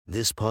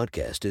This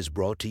podcast is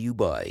brought to you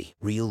by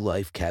Real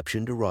Life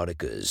Captioned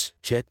Eroticas.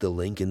 Check the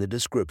link in the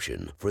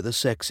description for the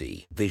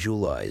sexy,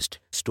 visualized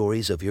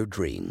stories of your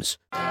dreams.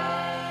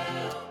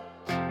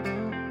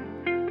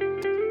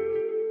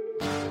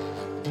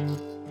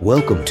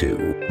 Welcome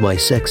to My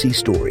Sexy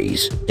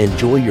Stories.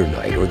 Enjoy your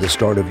night or the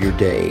start of your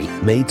day,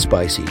 made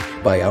spicy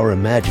by our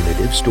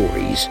imaginative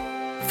stories.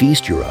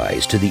 Feast your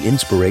eyes to the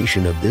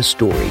inspiration of this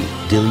story,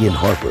 Dillian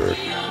Harper.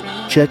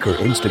 Check her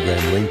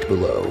Instagram linked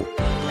below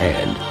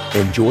and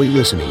enjoy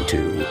listening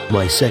to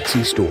My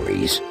Sexy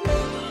Stories.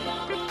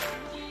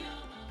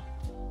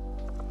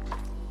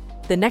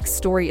 The next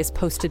story is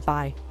posted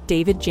by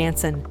David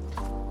Jansen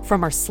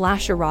from our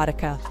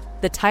 /erotica.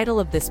 The title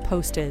of this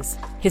post is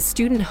His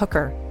Student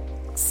Hooker.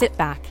 Sit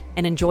back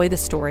and enjoy the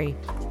story.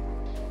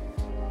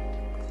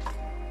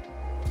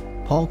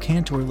 Paul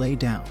Cantor lay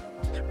down,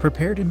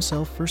 prepared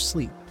himself for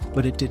sleep,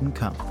 but it didn't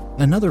come.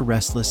 Another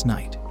restless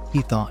night,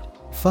 he thought.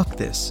 Fuck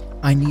this,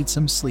 I need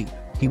some sleep,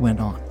 he went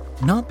on.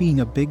 Not being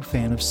a big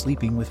fan of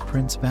sleeping with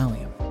Prince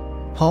Valium,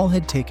 Paul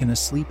had taken a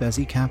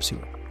sleep-easy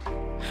capsule,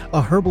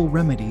 a herbal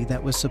remedy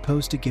that was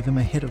supposed to give him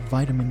a hit of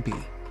vitamin B.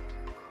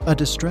 A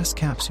distress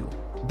capsule.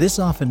 This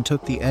often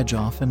took the edge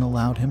off and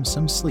allowed him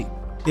some sleep.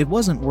 It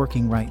wasn't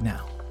working right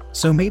now,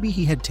 so maybe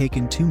he had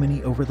taken too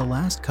many over the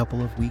last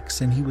couple of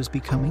weeks and he was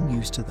becoming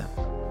used to them,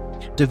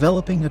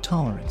 developing a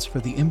tolerance for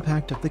the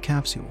impact of the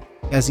capsule.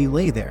 As he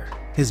lay there,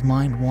 his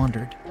mind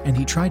wandered, and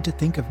he tried to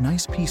think of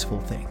nice peaceful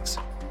things,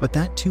 but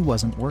that too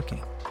wasn't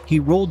working. He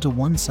rolled to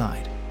one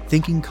side,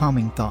 thinking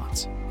calming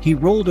thoughts. He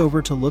rolled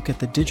over to look at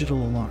the digital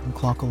alarm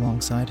clock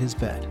alongside his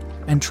bed,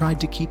 and tried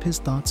to keep his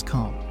thoughts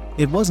calm.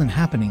 It wasn't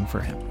happening for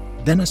him.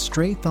 Then a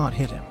stray thought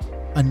hit him.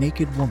 A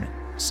naked woman,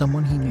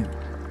 someone he knew.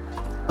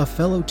 A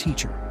fellow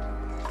teacher.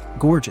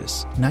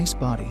 Gorgeous, nice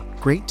body,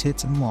 great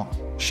tits and long,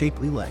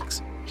 shapely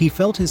legs. He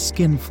felt his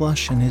skin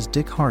flush and his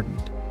dick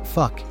hardened.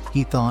 Fuck,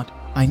 he thought,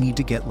 I need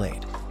to get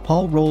laid.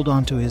 Paul rolled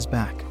onto his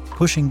back,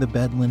 pushing the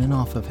bed linen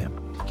off of him.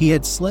 He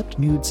had slept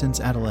nude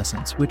since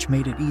adolescence, which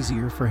made it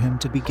easier for him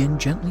to begin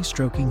gently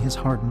stroking his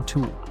hardened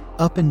tool,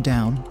 up and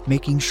down,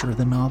 making sure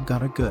the knob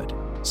got a good,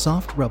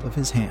 soft rub of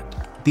his hand.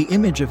 The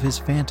image of his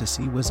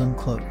fantasy was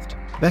unclothed,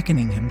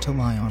 beckoning him to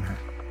lie on her,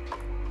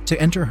 to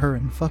enter her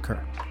and fuck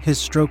her. His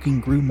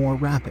stroking grew more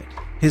rapid,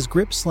 his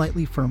grip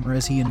slightly firmer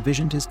as he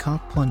envisioned his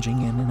cock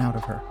plunging in and out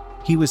of her.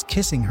 He was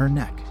kissing her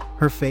neck,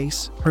 her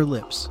face, her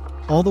lips,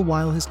 all the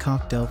while his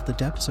cock delved the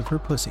depths of her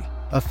pussy.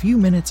 A few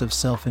minutes of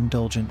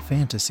self-indulgent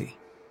fantasy.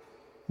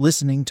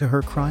 Listening to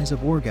her cries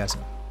of orgasm,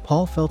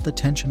 Paul felt the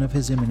tension of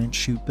his imminent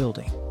shoot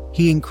building.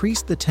 He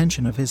increased the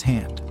tension of his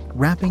hand,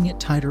 wrapping it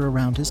tighter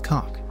around his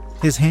cock.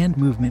 His hand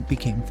movement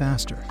became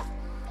faster,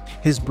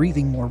 his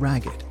breathing more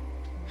ragged.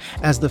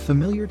 As the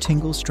familiar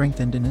tingle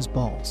strengthened in his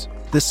balls,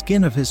 the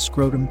skin of his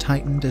scrotum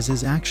tightened as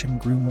his action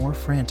grew more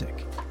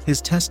frantic,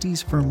 his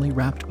testes firmly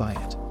wrapped by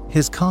it.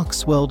 His cock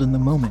swelled in the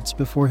moments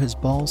before his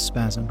balls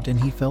spasmed and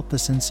he felt the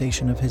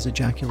sensation of his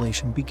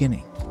ejaculation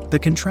beginning. The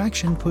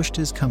contraction pushed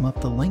his cum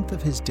up the length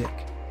of his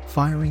dick,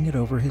 firing it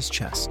over his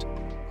chest,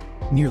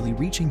 nearly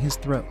reaching his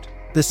throat.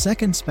 The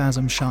second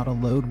spasm shot a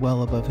load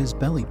well above his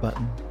belly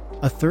button,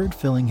 a third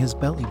filling his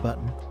belly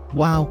button.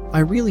 Wow,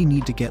 I really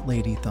need to get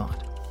laid, he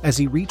thought, as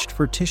he reached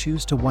for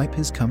tissues to wipe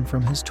his cum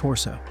from his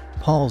torso.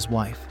 Paul's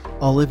wife,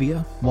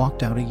 Olivia,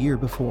 walked out a year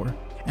before,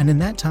 and in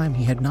that time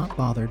he had not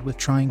bothered with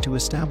trying to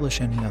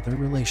establish any other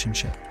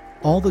relationship.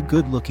 All the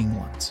good-looking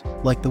ones,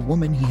 like the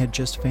woman he had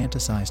just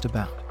fantasized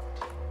about,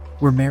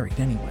 were married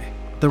anyway.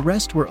 The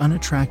rest were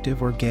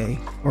unattractive or gay,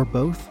 or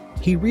both.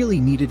 He really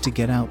needed to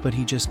get out, but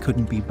he just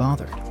couldn't be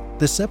bothered.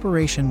 The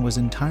separation was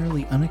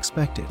entirely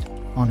unexpected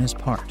on his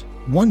part.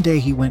 One day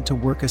he went to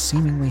work a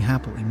seemingly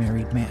happily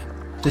married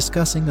man,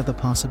 discussing the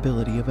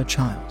possibility of a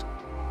child.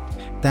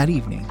 That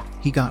evening,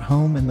 he got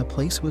home and the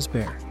place was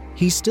bare.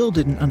 He still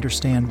didn't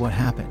understand what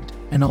happened,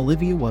 and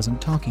Olivia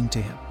wasn't talking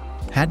to him.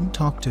 Hadn't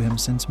talked to him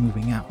since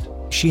moving out.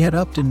 She had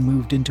upped and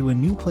moved into a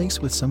new place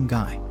with some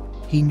guy.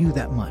 He knew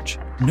that much.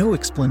 No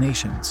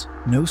explanations,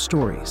 no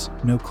stories,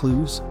 no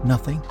clues,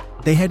 nothing.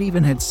 They had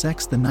even had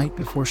sex the night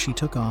before she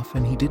took off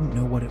and he didn't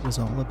know what it was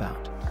all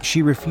about.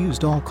 She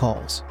refused all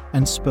calls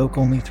and spoke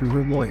only through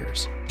her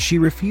lawyers. She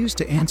refused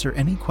to answer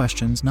any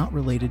questions not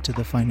related to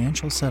the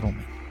financial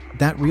settlement.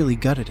 That really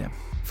gutted him.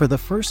 For the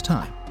first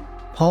time,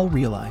 Paul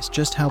realized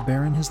just how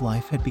barren his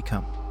life had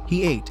become.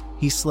 He ate,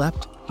 he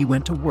slept, he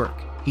went to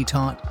work, he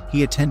taught,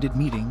 he attended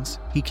meetings,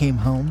 he came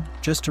home,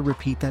 just to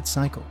repeat that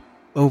cycle,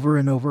 over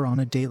and over on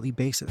a daily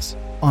basis.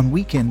 On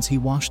weekends he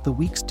washed the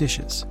week's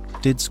dishes,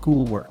 did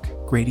schoolwork,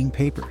 grading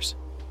papers,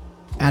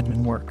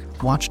 admin work,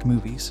 watched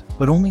movies,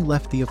 but only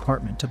left the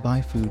apartment to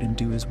buy food and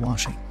do his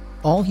washing.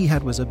 All he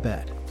had was a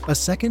bed, a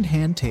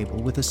second-hand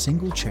table with a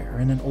single chair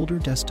and an older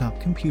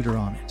desktop computer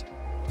on it,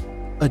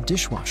 a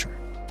dishwasher,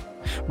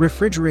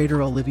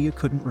 refrigerator Olivia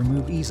couldn't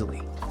remove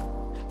easily,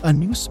 a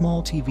new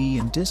small TV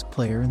and disc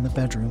player in the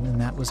bedroom,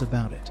 and that was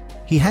about it.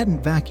 He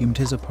hadn't vacuumed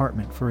his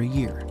apartment for a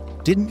year,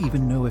 didn't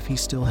even know if he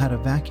still had a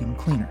vacuum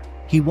cleaner.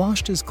 He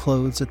washed his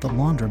clothes at the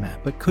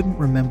laundromat but couldn't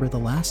remember the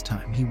last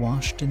time he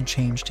washed and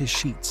changed his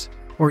sheets.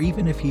 or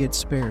even if he had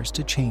spares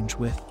to change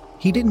with.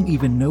 He didn't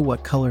even know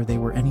what color they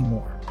were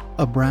anymore.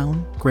 A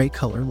brown, gray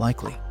color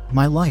likely.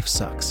 My life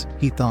sucks,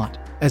 he thought,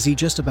 as he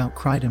just about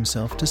cried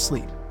himself to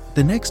sleep.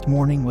 The next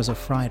morning was a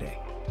Friday.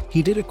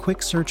 He did a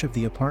quick search of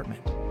the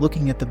apartment,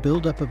 looking at the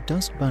buildup of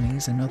dust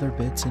bunnies and other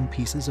bits and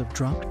pieces of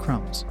dropped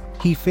crumbs.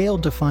 He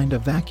failed to find a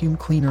vacuum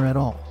cleaner at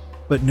all,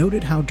 but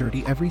noted how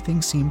dirty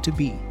everything seemed to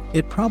be.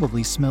 It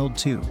probably smelled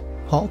too,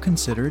 Paul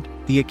considered,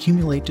 the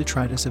accumulate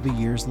detritus of a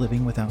year's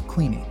living without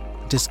cleaning.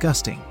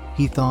 Disgusting,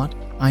 he thought.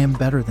 I am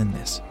better than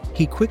this.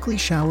 He quickly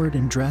showered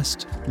and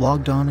dressed,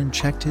 logged on and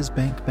checked his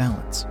bank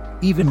balance.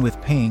 Even with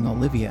paying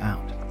Olivia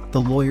out, the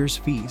lawyer's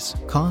fees,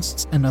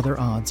 costs, and other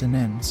odds and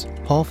ends,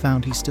 Paul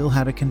found he still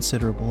had a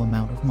considerable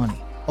amount of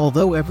money.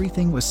 Although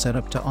everything was set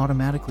up to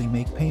automatically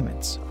make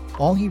payments,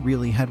 all he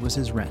really had was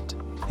his rent,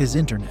 his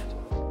internet,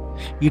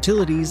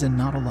 utilities, and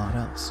not a lot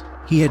else.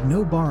 He had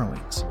no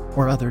borrowings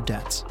or other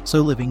debts,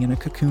 so living in a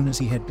cocoon as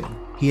he had been,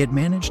 he had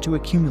managed to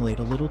accumulate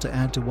a little to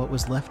add to what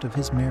was left of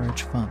his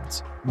marriage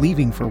funds.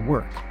 Leaving for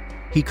work,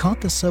 he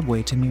caught the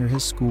subway to near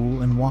his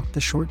school and walked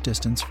the short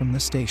distance from the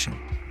station.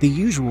 The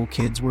usual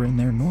kids were in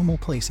their normal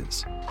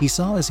places. He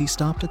saw as he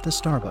stopped at the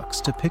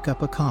Starbucks to pick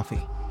up a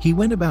coffee. He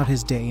went about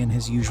his day in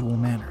his usual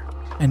manner,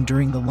 and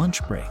during the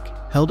lunch break,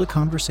 held a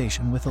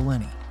conversation with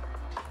Eleni,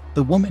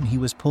 the woman he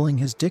was pulling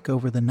his dick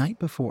over the night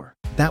before.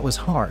 That was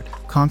hard,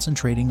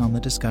 concentrating on the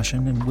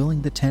discussion and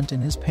willing the tent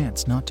in his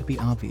pants not to be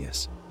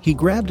obvious. He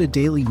grabbed a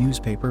daily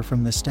newspaper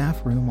from the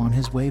staff room on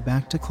his way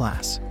back to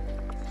class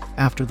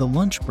after the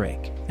lunch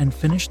break, and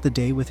finished the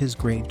day with his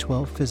grade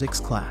 12 physics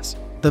class.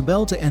 The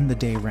bell to end the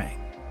day rang,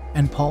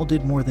 and Paul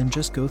did more than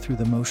just go through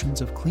the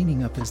motions of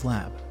cleaning up his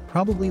lab,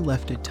 probably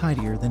left it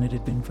tidier than it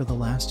had been for the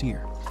last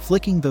year.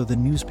 Flicking through the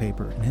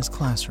newspaper in his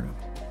classroom,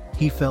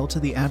 he fell to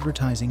the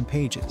advertising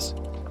pages,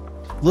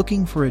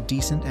 looking for a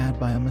decent ad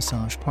by a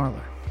massage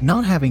parlor.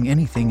 Not having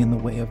anything in the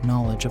way of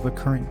knowledge of a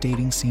current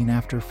dating scene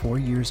after 4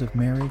 years of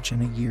marriage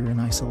and a year in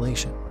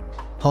isolation,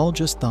 Paul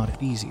just thought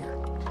it easier,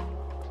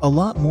 a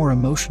lot more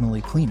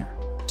emotionally cleaner,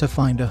 to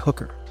find a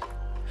hooker,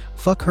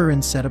 fuck her,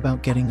 and set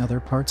about getting other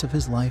parts of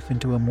his life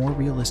into a more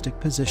realistic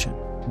position.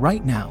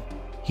 Right now,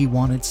 he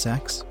wanted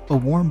sex, a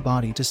warm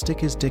body to stick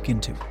his dick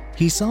into.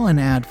 He saw an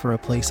ad for a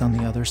place on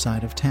the other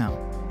side of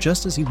town,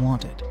 just as he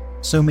wanted,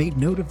 so made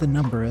note of the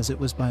number as it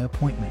was by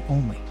appointment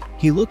only.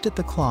 He looked at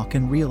the clock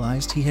and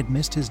realized he had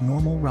missed his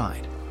normal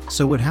ride,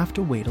 so would have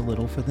to wait a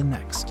little for the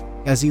next.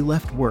 As he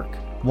left work,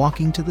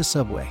 walking to the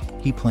subway,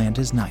 he planned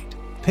his night.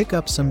 Pick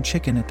up some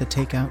chicken at the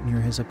takeout near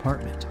his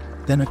apartment,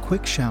 then a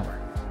quick shower,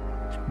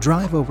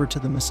 drive over to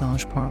the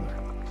massage parlor,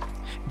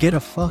 get a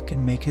fuck,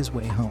 and make his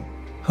way home.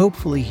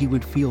 Hopefully he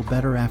would feel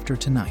better after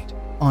tonight.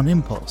 On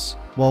impulse,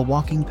 while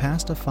walking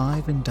past a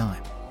Five and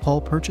Dime,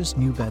 Paul purchased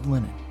new bed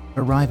linen.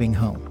 Arriving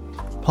home,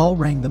 Paul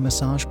rang the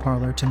massage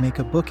parlor to make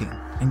a booking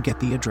and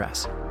get the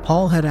address.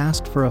 Paul had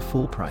asked for a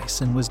full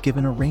price and was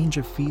given a range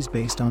of fees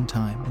based on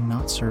time and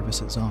not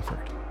services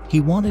offered. He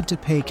wanted to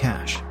pay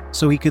cash,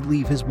 so he could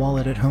leave his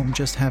wallet at home,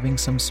 just having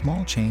some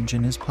small change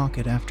in his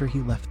pocket after he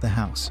left the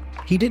house.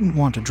 He didn't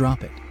want to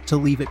drop it, to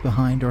leave it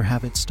behind, or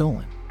have it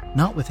stolen,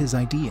 not with his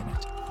ID in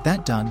it.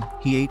 That done,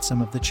 he ate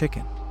some of the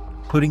chicken,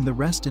 putting the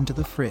rest into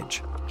the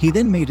fridge. He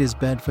then made his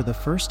bed for the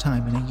first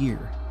time in a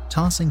year,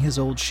 tossing his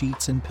old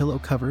sheets and pillow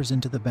covers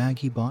into the bag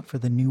he bought for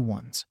the new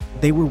ones.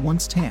 They were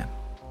once tan,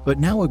 but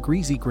now a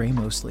greasy gray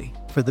mostly,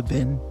 for the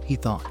bin, he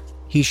thought.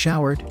 He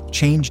showered,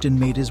 changed, and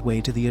made his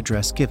way to the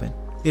address given.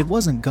 It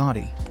wasn't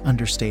gaudy,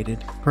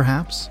 understated,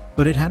 perhaps,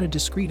 but it had a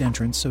discreet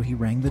entrance, so he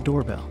rang the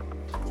doorbell.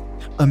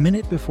 A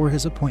minute before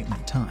his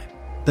appointment time,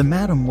 the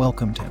madam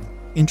welcomed him,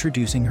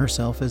 introducing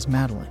herself as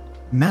Madeline.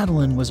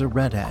 Madeline was a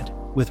redhead,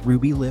 with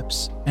ruby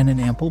lips and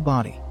an ample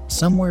body.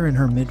 Somewhere in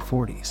her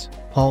mid-40s,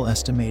 Paul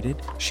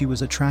estimated she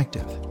was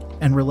attractive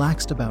and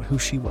relaxed about who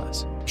she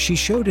was. She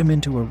showed him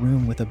into a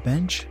room with a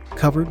bench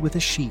covered with a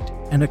sheet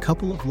and a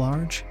couple of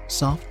large,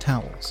 soft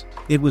towels.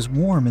 It was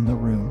warm in the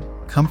room,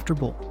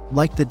 comfortable,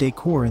 like the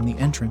decor in the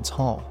entrance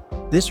hall.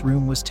 This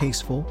room was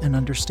tasteful and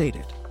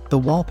understated. The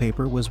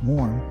wallpaper was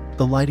warm,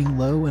 the lighting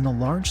low, and a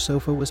large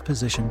sofa was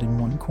positioned in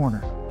one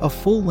corner. A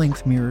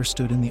full-length mirror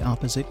stood in the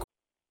opposite corner.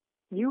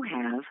 You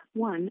have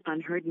one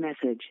unheard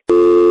message.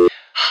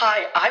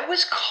 Hi, I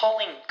was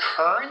calling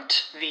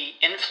Current, the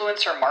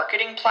influencer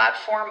marketing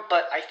platform,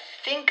 but I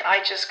think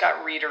I just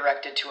got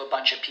redirected to a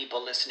bunch of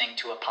people listening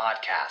to a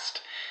podcast.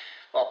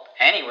 Well,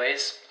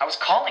 anyways, I was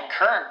calling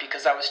Current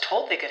because I was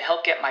told they could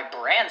help get my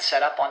brand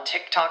set up on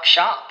TikTok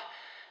Shop,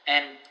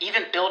 and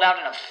even build out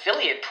an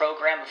affiliate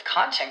program of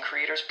content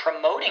creators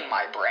promoting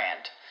my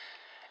brand,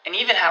 and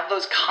even have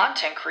those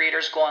content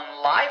creators go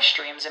on live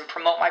streams and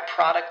promote my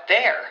product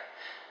there.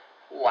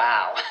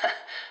 Wow,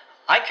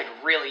 I could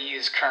really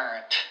use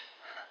Current.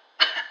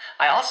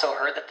 I also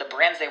heard that the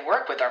brands they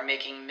work with are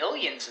making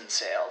millions in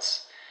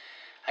sales.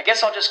 I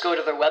guess I'll just go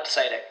to their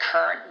website at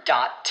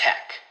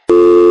current.tech.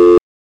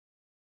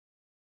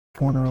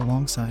 Corner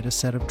alongside a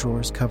set of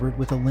drawers covered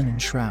with a linen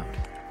shroud,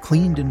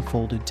 cleaned and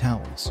folded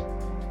towels,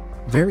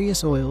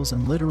 various oils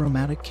and lit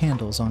aromatic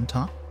candles on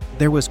top.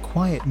 There was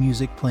quiet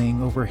music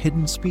playing over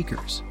hidden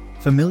speakers,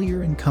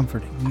 familiar and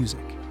comforting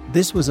music.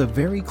 This was a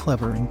very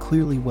clever and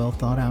clearly well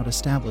thought out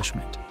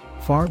establishment,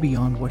 far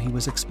beyond what he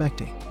was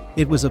expecting.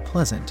 It was a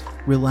pleasant,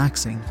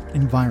 relaxing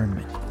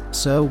environment.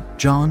 "So,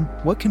 John,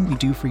 what can we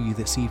do for you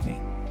this evening?"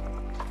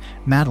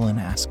 Madeline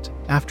asked,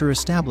 after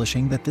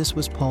establishing that this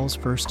was Paul's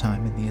first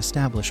time in the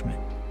establishment.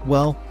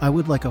 "Well, I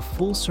would like a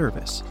full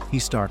service," he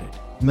started.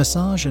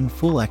 "Massage and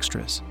full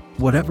extras,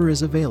 whatever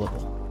is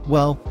available."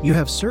 "Well, you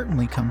have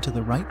certainly come to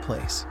the right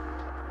place,"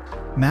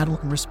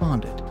 Madeline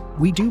responded.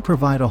 "We do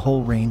provide a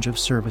whole range of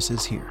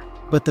services here,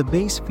 but the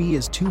base fee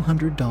is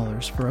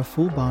 $200 for a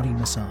full body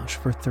massage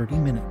for 30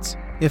 minutes.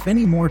 If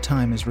any more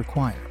time is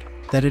required,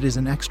 that it is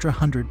an extra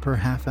 $100 per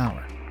half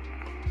hour,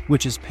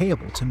 which is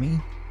payable to me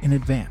in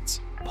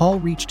advance."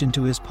 Paul reached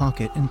into his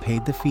pocket and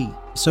paid the fee.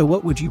 "So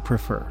what would you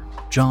prefer,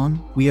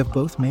 John? We have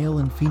both male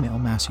and female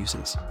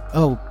masseuses."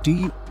 "Oh, do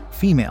you?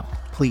 Female,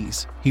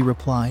 please," he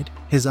replied,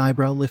 his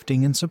eyebrow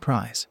lifting in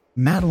surprise.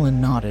 Madeline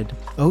nodded.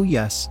 "Oh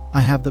yes, I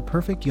have the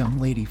perfect young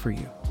lady for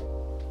you.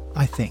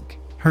 I think.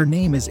 Her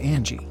name is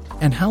Angie.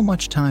 And how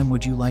much time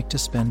would you like to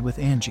spend with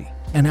Angie?"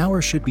 "An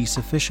hour should be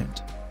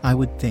sufficient, I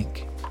would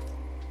think,"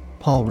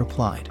 Paul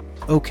replied.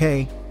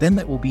 "Okay, then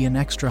that will be an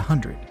extra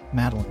 $100,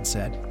 Madeline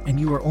said, "and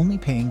you are only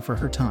paying for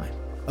her time."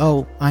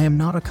 "Oh, I am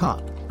not a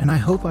cop, and I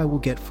hope I will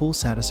get full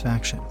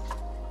satisfaction,"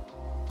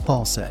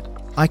 Paul said.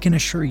 "I can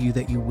assure you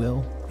that you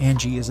will.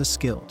 Angie is a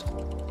skilled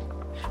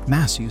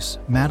masseuse,"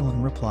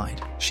 Madeline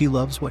replied. "She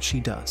loves what she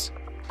does,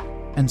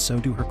 and so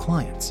do her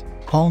clients."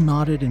 Paul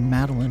nodded and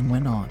Madeline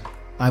went on.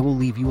 "I will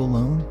leave you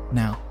alone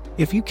now.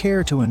 If you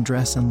care to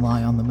undress and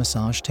lie on the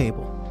massage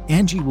table,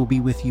 Angie will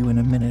be with you in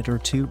a minute or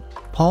two."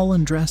 Paul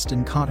undressed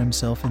and caught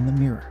himself in the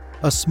mirror.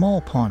 A small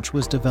paunch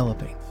was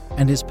developing,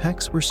 and his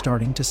pecs were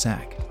starting to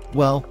sag.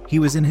 Well, he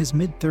was in his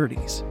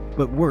mid-30s,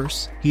 but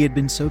worse, he had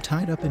been so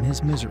tied up in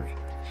his misery.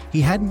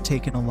 He hadn't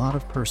taken a lot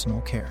of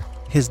personal care.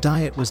 His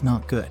diet was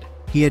not good.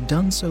 He had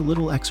done so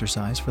little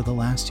exercise for the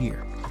last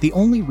year. The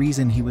only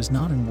reason he was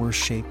not in worse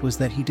shape was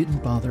that he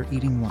didn't bother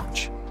eating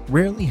lunch,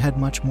 rarely had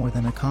much more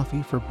than a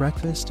coffee for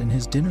breakfast, and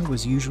his dinner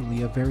was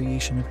usually a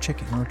variation of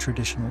chicken or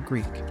traditional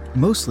Greek.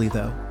 Mostly,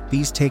 though,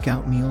 these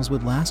takeout meals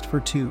would last for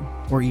 2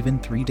 or even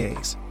 3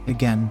 days.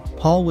 Again,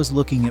 Paul was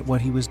looking at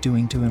what he was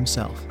doing to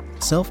himself.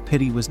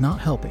 Self-pity was not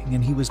helping,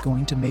 and he was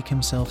going to make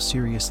himself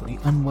seriously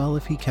unwell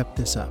if he kept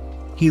this up.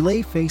 He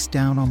lay face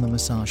down on the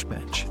massage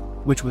bench,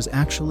 which was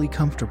actually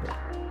comfortable,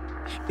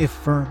 if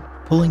firm,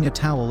 pulling a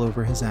towel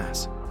over his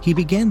ass. He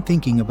began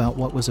thinking about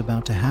what was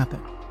about to happen,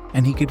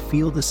 and he could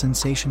feel the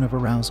sensation of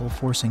arousal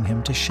forcing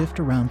him to shift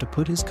around to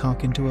put his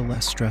cock into a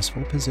less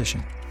stressful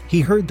position.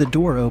 He heard the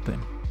door open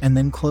and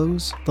then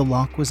close. The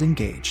lock was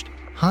engaged.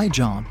 "Hi,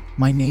 John,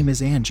 my name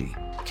is Angie,"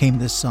 came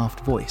this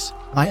soft voice.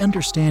 "I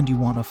understand you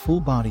want a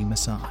full body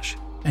massage,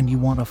 and you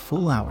want a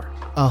full hour."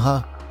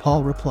 "Uh-huh,"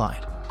 Paul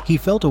replied. He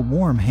felt a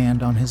warm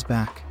hand on his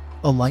back,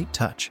 a light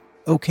touch.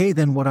 "Okay,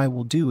 then what I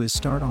will do is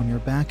start on your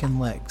back and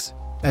legs,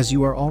 as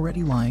you are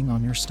already lying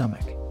on your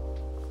stomach.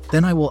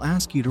 Then I will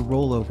ask you to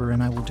roll over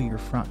and I will do your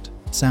front."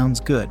 "Sounds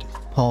good,"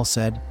 Paul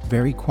said,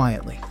 very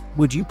quietly.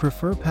 "Would you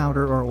prefer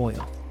powder or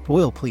oil?"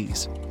 "Oil,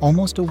 please,"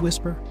 almost a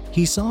whisper.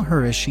 He saw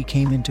her as she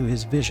came into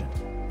his vision,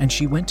 and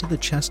she went to the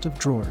chest of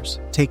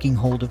drawers, taking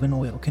hold of an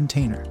oil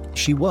container.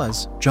 She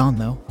was, John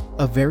though,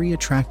 a very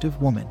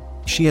attractive woman.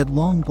 She had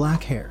long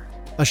black hair,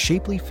 a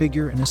shapely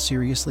figure, and a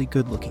seriously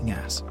good-looking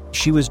ass.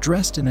 She was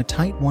dressed in a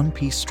tight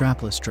one-piece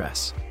strapless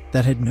dress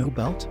that had no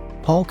belt.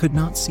 Paul could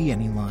not see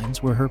any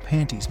lines where her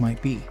panties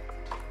might be,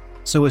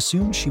 so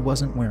assumed she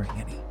wasn't wearing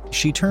any.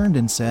 She turned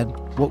and said,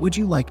 "What would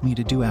you like me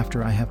to do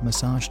after I have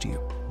massaged you?"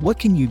 "What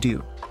can you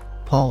do?"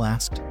 Paul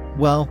asked.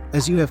 "Well,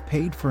 as you have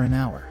paid for an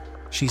hour,"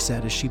 she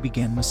said as she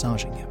began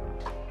massaging him,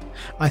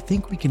 "I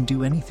think we can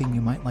do anything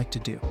you might like to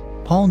do."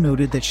 Paul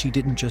noted that she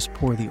didn't just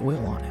pour the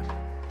oil on him.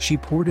 She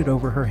poured it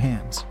over her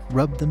hands,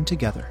 rubbed them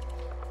together,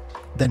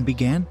 then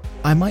began,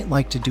 "I might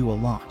like to do a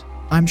lot."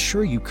 "I'm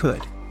sure you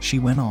could," she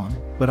went on,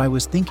 "but I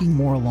was thinking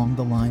more along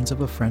the lines of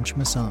a French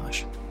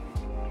massage."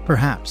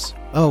 "Perhaps."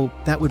 "Oh,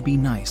 that would be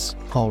nice,"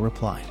 Paul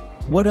replied.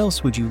 "What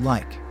else would you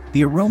like?"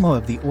 The aroma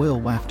of the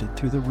oil wafted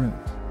through the room,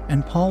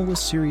 and Paul was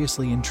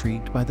seriously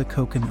intrigued by the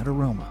coconut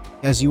aroma.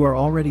 "As you are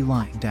already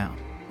lying down,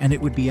 and it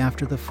would be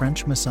after the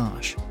French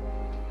massage,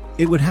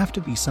 it would have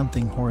to be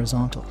something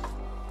horizontal."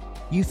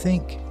 "You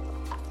think?"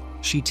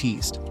 she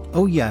teased.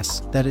 "Oh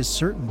yes, that is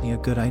certainly a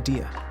good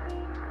idea."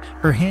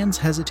 Her hands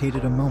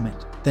hesitated a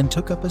moment, then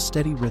took up a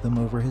steady rhythm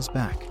over his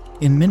back.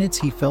 In minutes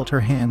he felt her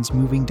hands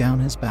moving down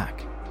his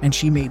back, and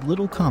she made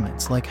little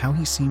comments like how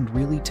he seemed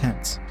really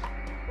tense.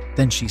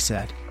 Then she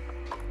said,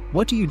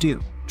 "What do you do,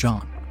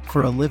 John,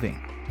 for a living?"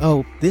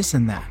 "Oh, this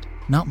and that.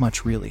 Not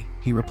much really,"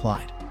 he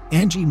replied.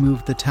 Angie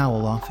moved the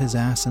towel off his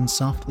ass and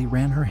softly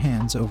ran her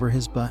hands over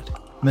his butt,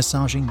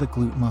 massaging the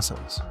glute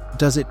muscles.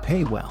 "Does it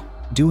pay well?"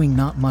 "Doing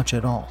not much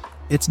at all.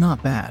 It's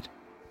not bad.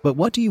 But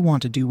what do you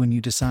want to do when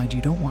you decide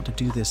you don't want to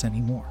do this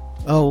anymore?"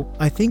 "Oh,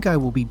 I think I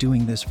will be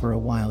doing this for a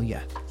while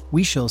yet.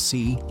 We shall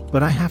see,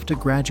 but I have to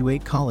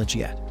graduate college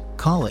yet.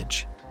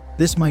 College?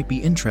 This might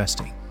be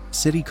interesting.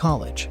 City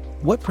college.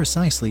 What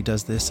precisely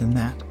does this and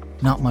that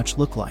not much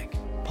look like?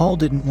 Paul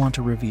didn't want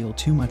to reveal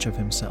too much of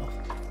himself,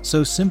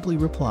 so simply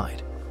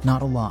replied,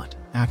 not a lot,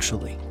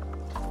 actually.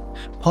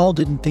 Paul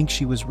didn't think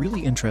she was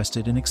really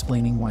interested in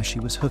explaining why she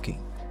was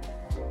hooking,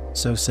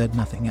 so said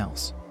nothing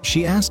else.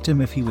 She asked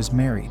him if he was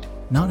married.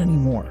 Not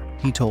anymore,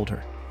 he told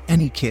her.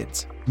 Any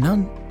kids?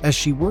 None. As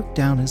she worked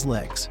down his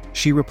legs,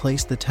 she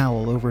replaced the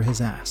towel over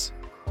his ass.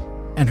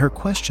 And her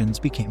questions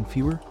became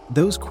fewer.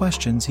 Those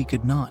questions he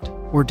could not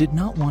or did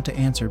not want to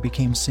answer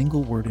became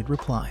single-worded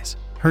replies.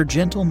 Her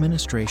gentle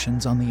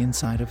ministrations on the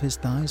inside of his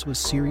thighs was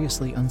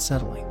seriously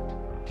unsettling.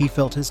 He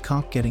felt his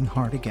cock getting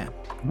hard again.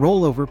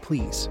 Roll over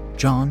please,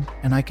 John,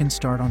 and I can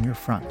start on your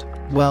front.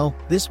 Well,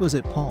 this was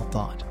it, Paul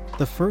thought.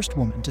 The first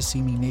woman to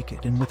see me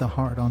naked and with a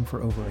hard-on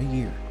for over a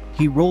year.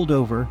 He rolled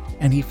over,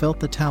 and he felt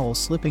the towel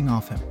slipping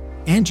off him.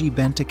 Angie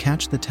bent to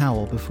catch the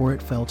towel before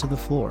it fell to the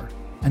floor,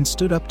 and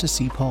stood up to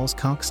see Paul's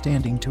cock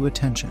standing to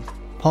attention.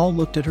 Paul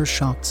looked at her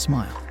shocked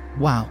smile.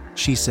 Wow,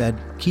 she said,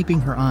 keeping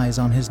her eyes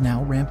on his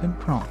now rampant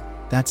prong.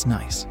 That's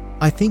nice.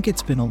 I think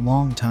it's been a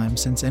long time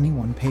since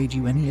anyone paid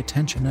you any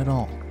attention at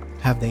all.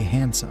 Have they,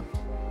 handsome?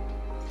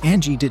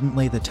 Angie didn't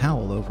lay the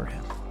towel over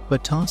him,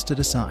 but tossed it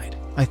aside.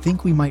 I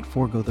think we might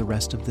forego the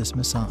rest of this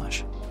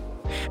massage.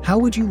 How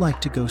would you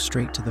like to go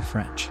straight to the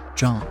French,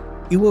 John?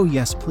 Oh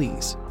yes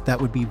please, that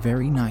would be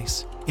very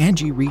nice.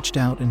 Angie reached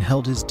out and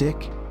held his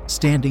dick,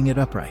 standing it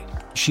upright.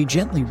 She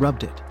gently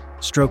rubbed it,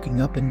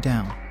 stroking up and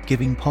down,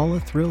 giving Paul a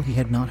thrill he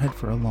had not had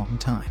for a long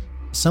time.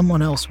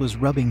 Someone else was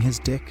rubbing his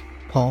dick,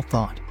 Paul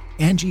thought.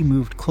 Angie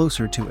moved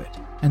closer to it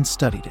and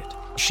studied it.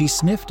 She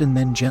sniffed and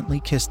then gently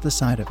kissed the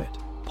side of it.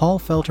 Paul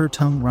felt her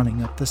tongue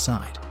running up the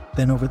side,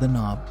 then over the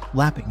knob,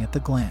 lapping at the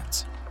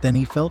glands. Then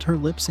he felt her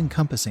lips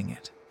encompassing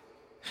it,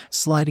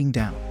 sliding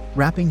down,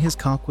 wrapping his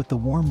cock with the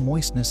warm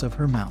moistness of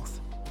her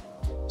mouth.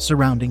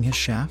 Surrounding his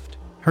shaft,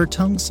 her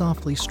tongue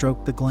softly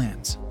stroked the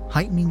glands,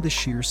 heightening the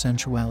sheer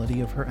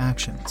sensuality of her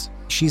actions.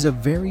 She's a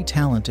very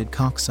talented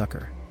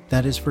cocksucker,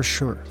 that is for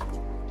sure.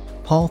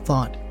 Paul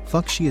thought,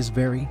 fuck, she is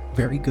very,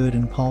 very good,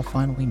 and Paul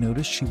finally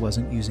noticed she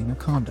wasn't using a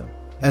condom,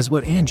 as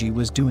what Angie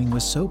was doing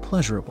was so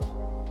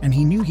pleasurable, and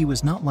he knew he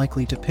was not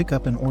likely to pick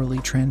up an orally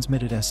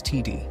transmitted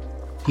STD.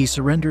 He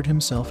surrendered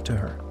himself to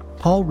her.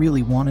 Paul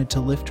really wanted to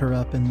lift her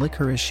up and lick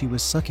her as she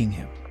was sucking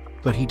him,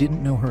 but he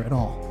didn't know her at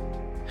all.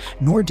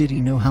 Nor did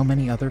he know how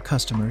many other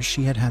customers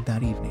she had had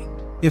that evening.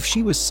 If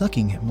she was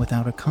sucking him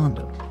without a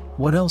condom,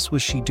 what else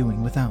was she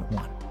doing without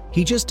one?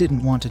 He just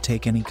didn't want to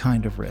take any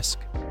kind of risk.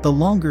 The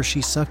longer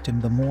she sucked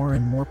him, the more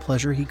and more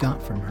pleasure he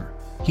got from her.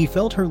 He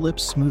felt her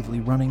lips smoothly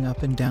running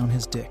up and down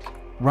his dick,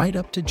 right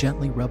up to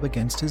gently rub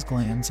against his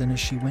glands, and as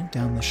she went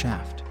down the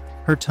shaft,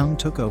 her tongue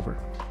took over,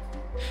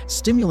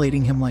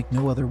 stimulating him like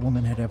no other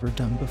woman had ever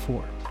done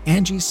before.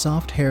 Angie's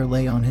soft hair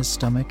lay on his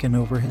stomach and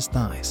over his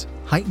thighs,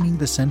 heightening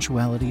the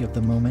sensuality of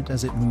the moment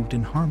as it moved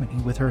in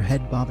harmony with her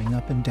head bobbing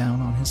up and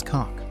down on his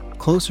cock.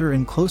 Closer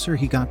and closer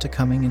he got to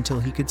coming until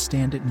he could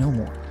stand it no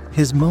more.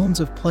 His moans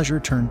of pleasure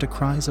turned to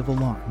cries of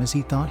alarm as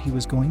he thought he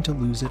was going to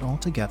lose it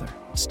altogether.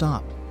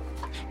 Stop,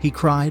 he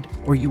cried,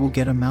 or you will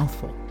get a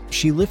mouthful.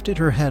 She lifted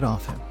her head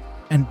off him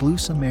and blew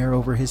some air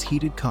over his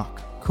heated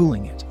cock,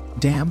 cooling it.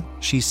 Damn,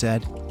 she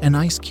said, an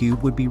ice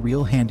cube would be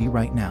real handy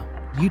right now.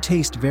 You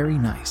taste very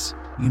nice,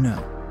 you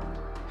know.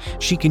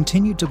 She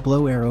continued to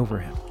blow air over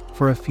him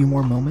for a few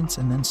more moments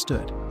and then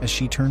stood as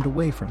she turned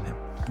away from him.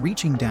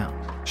 Reaching down,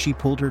 she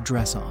pulled her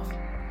dress off,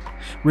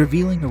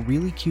 revealing a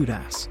really cute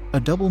ass, a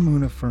double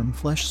moon of firm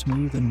flesh,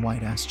 smooth and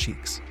white ass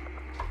cheeks,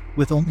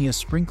 with only a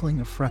sprinkling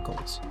of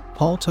freckles.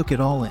 Paul took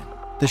it all in,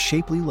 the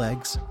shapely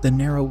legs, the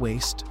narrow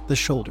waist, the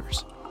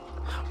shoulders,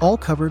 all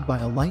covered by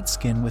a light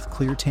skin with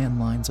clear tan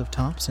lines of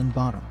tops and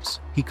bottoms.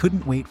 He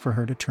couldn't wait for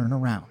her to turn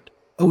around.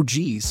 Oh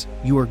geez,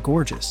 you are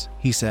gorgeous,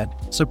 he said,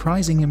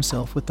 surprising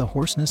himself with the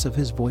hoarseness of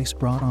his voice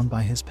brought on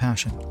by his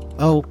passion.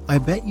 Oh, I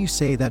bet you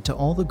say that to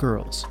all the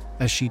girls.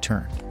 As she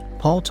turned,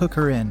 Paul took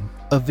her in,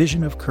 a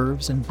vision of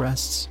curves and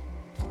breasts,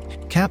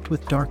 capped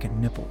with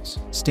darkened nipples,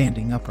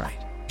 standing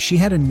upright. She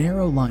had a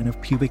narrow line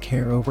of pubic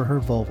hair over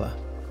her vulva,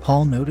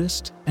 Paul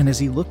noticed, and as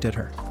he looked at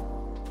her,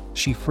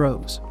 she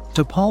froze.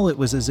 To Paul it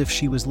was as if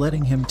she was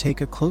letting him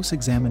take a close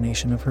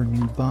examination of her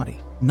nude body.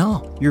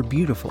 Nah, you're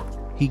beautiful,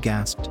 he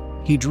gasped.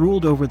 He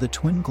drooled over the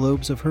twin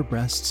globes of her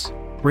breasts,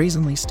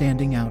 brazenly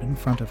standing out in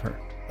front of her.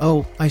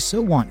 Oh, I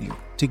so want you,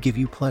 to give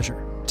you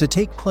pleasure, to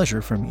take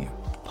pleasure from you.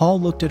 Paul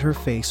looked at her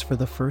face for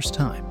the first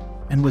time,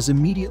 and was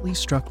immediately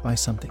struck by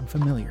something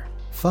familiar.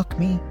 Fuck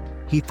me,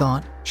 he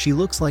thought, she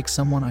looks like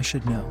someone I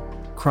should know.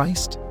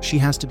 Christ, she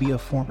has to be a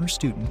former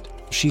student.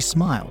 She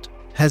smiled,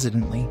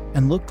 hesitantly,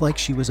 and looked like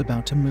she was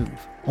about to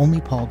move,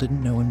 only Paul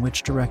didn't know in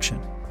which direction.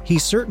 He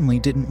certainly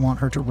didn't want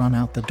her to run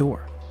out the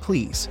door.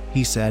 Please,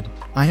 he said,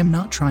 I am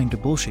not trying to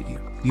bullshit you.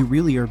 You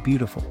really are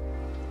beautiful.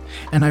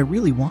 And I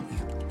really want you.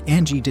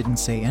 Angie didn't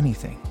say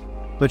anything,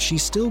 but she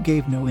still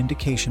gave no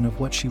indication of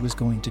what she was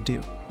going to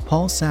do.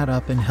 Paul sat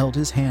up and held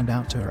his hand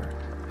out to her,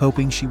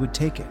 hoping she would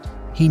take it.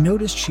 He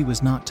noticed she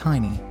was not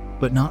tiny,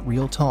 but not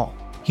real tall.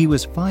 He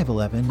was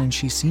 5'11" and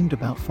she seemed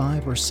about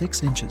 5 or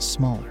 6 inches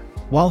smaller.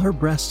 While her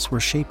breasts were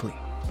shapely,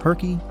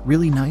 perky,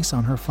 really nice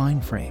on her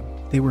fine frame,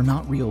 they were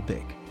not real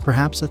big,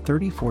 perhaps a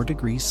 34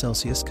 degrees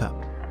Celsius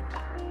cup.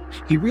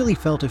 He really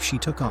felt if she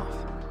took off,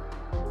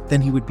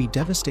 then he would be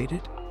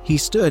devastated. He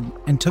stood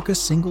and took a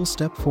single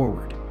step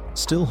forward,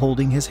 still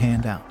holding his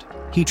hand out.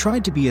 He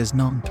tried to be as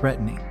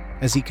non-threatening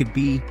as he could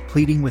be,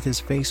 pleading with his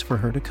face for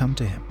her to come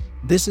to him.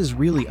 This is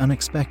really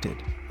unexpected,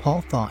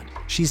 Paul thought.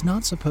 She's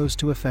not supposed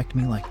to affect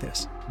me like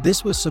this.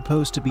 This was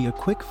supposed to be a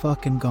quick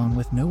fuck and gone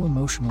with no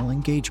emotional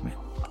engagement.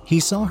 He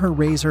saw her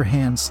raise her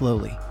hand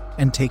slowly,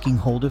 and taking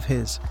hold of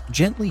his,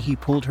 gently he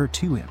pulled her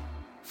to him,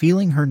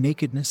 feeling her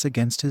nakedness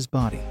against his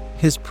body.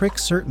 His prick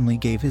certainly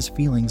gave his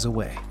feelings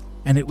away,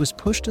 and it was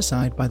pushed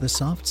aside by the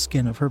soft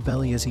skin of her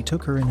belly as he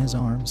took her in his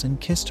arms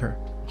and kissed her.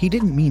 He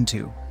didn't mean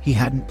to, he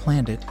hadn't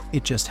planned it,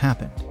 it just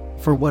happened.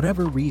 For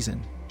whatever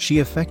reason, she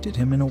affected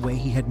him in a way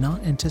he had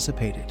not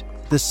anticipated.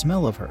 The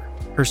smell of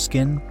her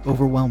skin,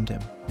 overwhelmed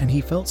him, and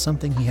he felt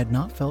something he had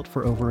not felt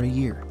for over a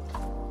year.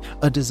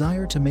 A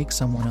desire to make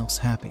someone else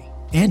happy.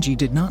 Angie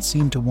did not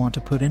seem to want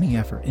to put any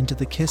effort into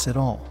the kiss at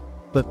all,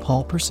 but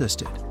Paul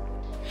persisted,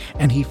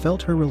 and he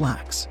felt her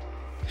relax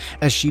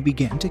as she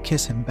began to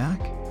kiss him back.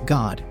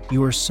 God,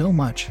 you are so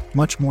much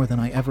more than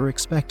I ever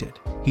expected,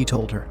 he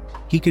told her.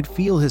 He could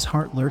feel his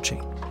heart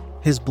lurching,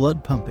 his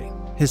blood pumping,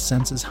 his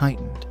senses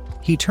heightened.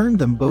 He turned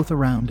them both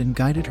around and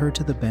guided her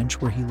to the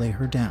bench where he lay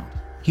her down.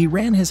 He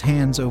ran his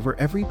hands over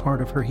every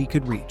part of her he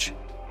could reach,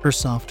 her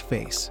soft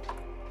face,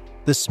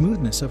 the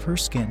smoothness of her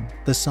skin,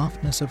 the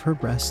softness of her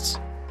breasts,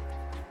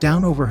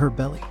 down over her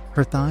belly,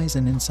 her thighs,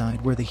 and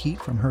inside where the heat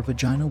from her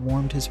vagina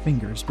warmed his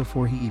fingers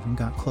before he even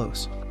got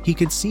close. He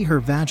could see her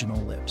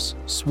vaginal lips,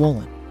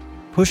 swollen,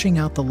 pushing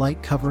out the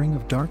light covering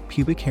of dark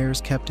pubic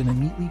hairs kept in a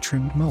neatly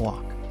trimmed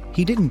mohawk.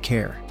 He didn't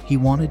care, he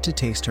wanted to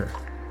taste her,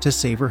 to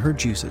savor her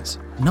juices.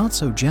 Not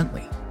so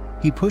gently.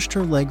 He pushed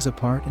her legs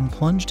apart and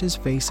plunged his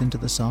face into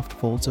the soft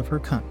folds of her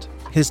cunt.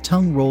 His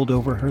tongue rolled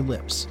over her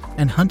lips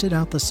and hunted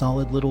out the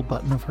solid little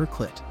button of her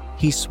clit.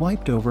 He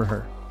swiped over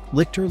her,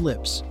 licked her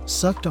lips,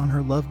 sucked on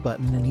her love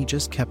button, and he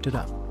just kept it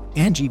up.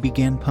 Angie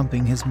began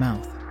pumping his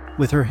mouth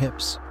with her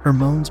hips, her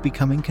moans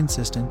becoming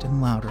consistent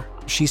and louder.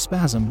 She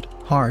spasmed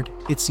hard,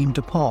 it seemed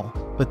to Paul,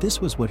 but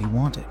this was what he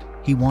wanted.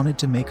 He wanted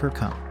to make her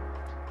come.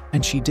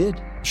 And she did.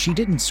 She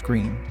didn't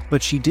scream,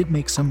 but she did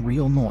make some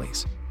real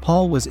noise.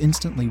 Paul was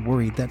instantly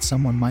worried that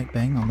someone might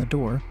bang on the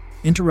door,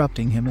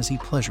 interrupting him as he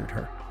pleasured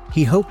her.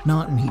 He hoped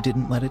not, and he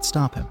didn't let it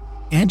stop him.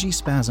 Angie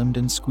spasmed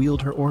and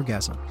squealed her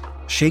orgasm,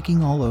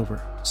 shaking all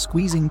over,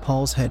 squeezing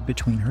Paul's head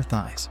between her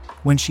thighs.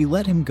 When she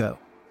let him go,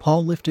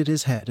 Paul lifted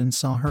his head and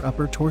saw her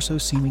upper torso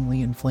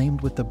seemingly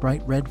inflamed with the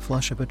bright red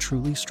flush of a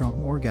truly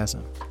strong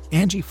orgasm.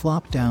 Angie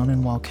flopped down,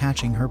 and while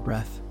catching her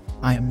breath,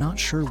 I am not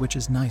sure which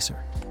is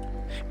nicer,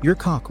 your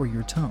cock or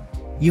your tongue.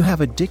 You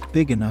have a dick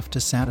big enough to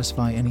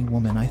satisfy any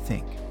woman, I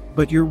think.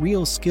 But your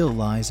real skill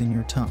lies in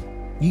your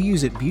tongue. You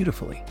use it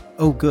beautifully.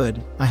 Oh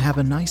good, I have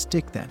a nice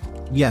dick then.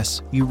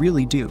 Yes, you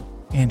really do,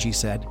 Angie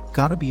said.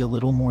 Gotta be a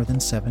little more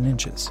than 7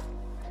 inches.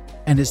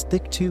 And is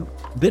thick too.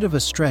 Bit of a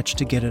stretch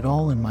to get it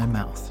all in my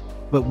mouth.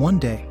 But one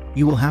day,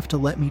 you will have to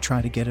let me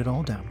try to get it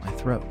all down my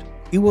throat.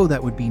 Ew,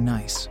 that would be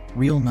nice.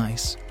 Real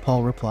nice,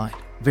 Paul replied.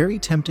 Very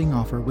tempting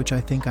offer which I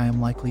think I am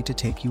likely to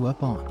take you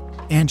up on.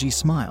 Angie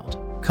smiled.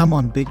 Come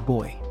on, big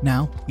boy.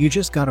 Now, you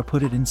just gotta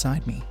put it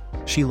inside me.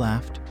 She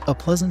laughed, a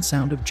pleasant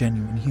sound of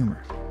genuine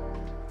humor.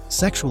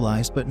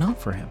 Sexualized, but not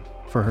for him,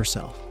 for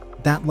herself.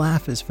 That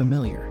laugh is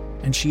familiar,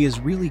 and she is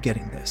really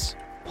getting this.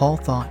 Paul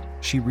thought,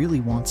 she really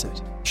wants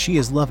it. She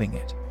is loving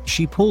it.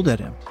 She pulled at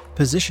him,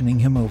 positioning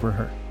him over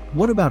her.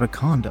 What about a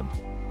condom?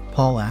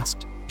 Paul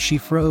asked. She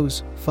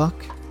froze. Fuck?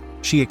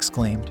 She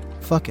exclaimed.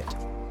 Fuck it.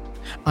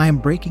 I am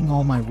breaking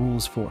all my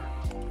rules for.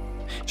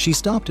 She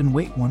stopped and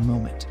wait one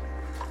moment.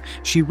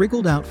 She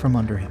wriggled out from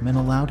under him and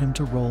allowed him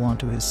to roll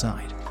onto his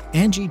side.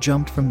 Angie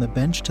jumped from the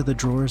bench to the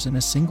drawers in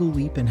a single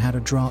leap and had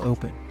a drawer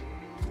open,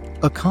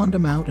 a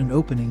condom out and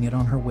opening it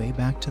on her way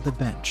back to the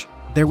bench.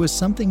 There was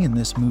something in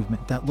this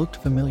movement that looked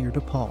familiar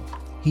to Paul.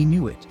 He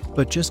knew it,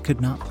 but just could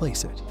not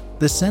place it.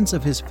 The sense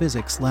of his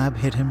physics lab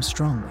hit him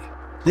strongly.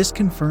 This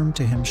confirmed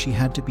to him she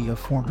had to be a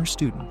former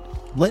student.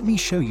 Let me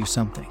show you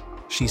something,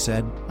 she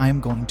said. I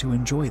am going to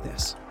enjoy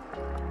this.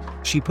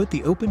 She put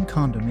the open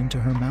condom into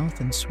her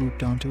mouth and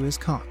swooped onto his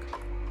cock,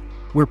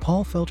 where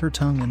Paul felt her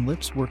tongue and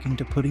lips working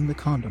to putting the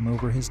condom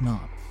over his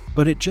knob.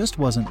 But it just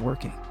wasn't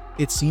working.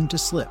 It seemed to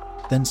slip,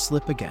 then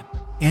slip again.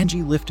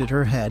 Angie lifted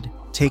her head,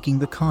 taking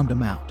the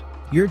condom out.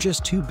 You're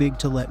just too big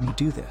to let me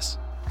do this,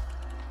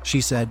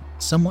 she said,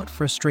 somewhat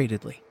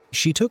frustratedly.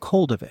 She took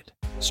hold of it,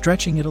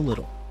 stretching it a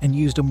little, and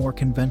used a more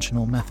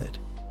conventional method,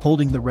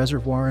 holding the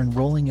reservoir and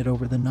rolling it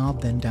over the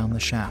knob, then down the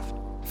shaft.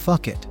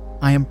 Fuck it.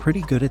 I am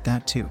pretty good at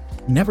that too.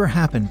 Never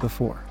happened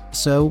before.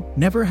 So,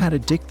 never had a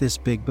dick this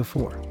big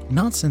before.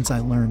 Not since I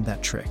learned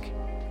that trick,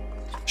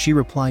 she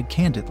replied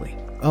candidly.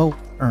 Oh,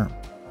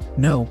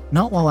 no,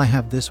 not while I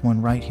have this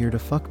one right here to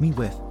fuck me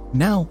with.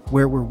 Now,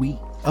 where were we?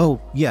 Oh,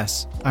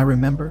 yes, I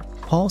remember.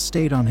 Paul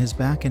stayed on his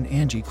back and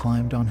Angie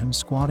climbed on him,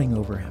 squatting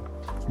over him,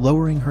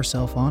 lowering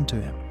herself onto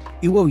him.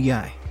 "Ew, oh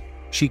yeah,"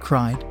 she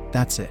cried.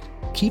 "That's it.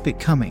 Keep it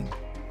coming."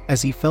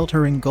 As he felt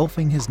her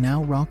engulfing his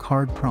now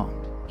rock-hard prong,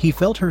 he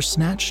felt her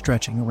snatch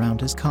stretching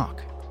around his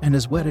cock, and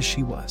as wet as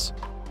she was,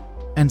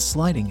 and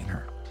sliding in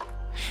her.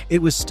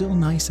 It was still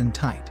nice and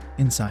tight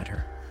inside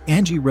her.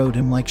 Angie rode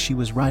him like she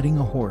was riding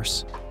a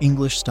horse,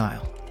 English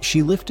style.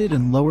 She lifted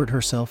and lowered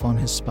herself on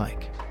his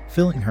spike,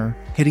 filling her,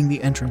 hitting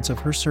the entrance of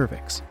her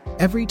cervix.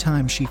 Every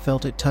time she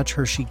felt it touch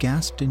her, she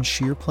gasped in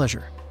sheer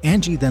pleasure.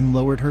 Angie then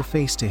lowered her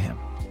face to him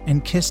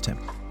and kissed him.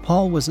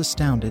 Paul was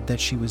astounded that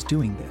she was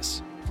doing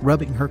this,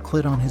 rubbing her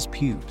clit on his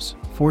pubes,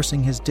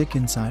 forcing his dick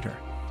inside her,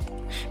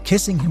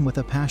 kissing him with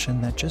a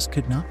passion that just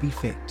could not be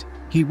faked.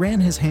 He ran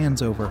his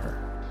hands over her,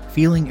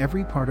 feeling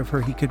every part of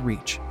her he could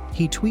reach.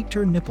 He tweaked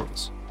her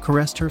nipples,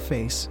 caressed her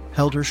face,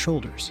 held her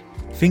shoulders,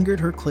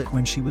 fingered her clit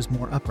when she was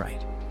more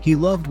upright. He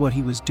loved what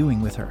he was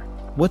doing with her.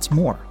 What's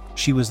more,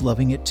 she was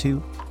loving it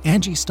too.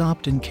 Angie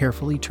stopped and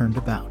carefully turned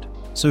about,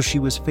 so she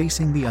was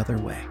facing the other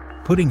way.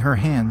 Putting her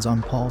hands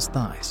on Paul's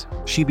thighs,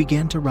 she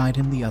began to ride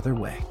him the other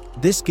way.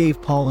 This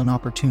gave Paul an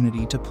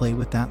opportunity to play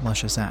with that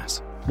luscious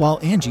ass. While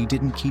Angie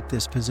didn't keep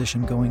this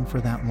position going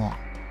for that long,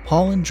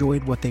 Paul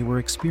enjoyed what they were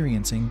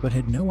experiencing but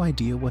had no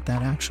idea what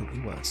that actually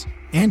was.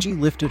 Angie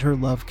lifted her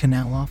love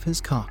canal off his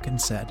cock and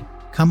said,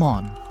 "Come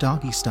on,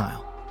 doggy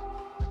style."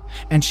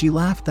 And she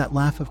laughed that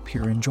laugh of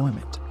pure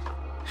enjoyment.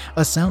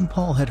 A sound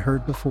Paul had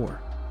heard before.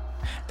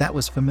 That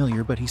was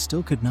familiar, but he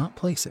still could not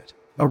place it.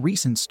 A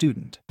recent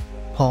student.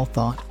 Paul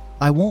thought,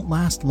 "I won't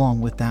last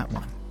long with that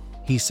one,"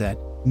 he said.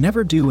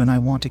 "Never do, and I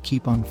want to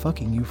keep on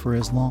fucking you for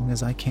as long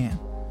as I can."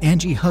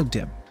 Angie hugged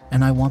him,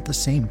 "And I want the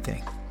same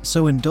thing.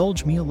 So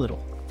indulge me a little.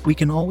 We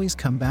can always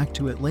come back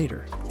to it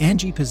later."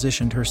 Angie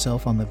positioned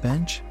herself on the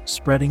bench,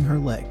 spreading her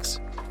legs,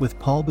 with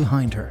Paul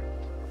behind her,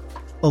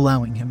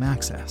 allowing him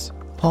access.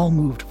 Paul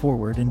moved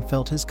forward and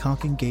felt his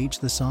cock engage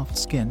the soft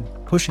skin,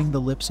 pushing the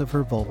lips of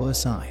her vulva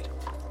aside,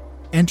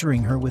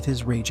 entering her with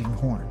his raging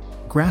horn.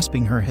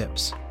 Grasping her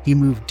hips, he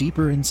moved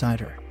deeper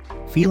inside her,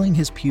 feeling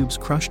his pubes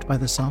crushed by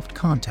the soft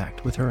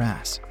contact with her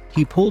ass.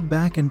 He pulled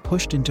back and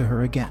pushed into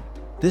her again,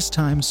 this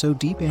time so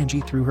deep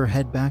Angie threw her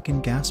head back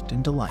and gasped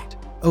in delight.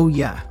 "Oh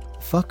yeah,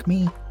 fuck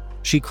me,"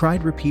 she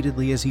cried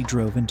repeatedly as he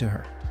drove into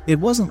her. It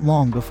wasn't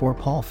long before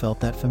Paul felt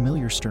that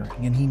familiar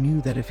stirring, and he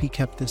knew that if he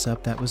kept this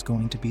up, that was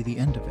going to be the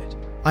end of it.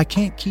 "I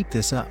can't keep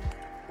this up,"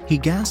 he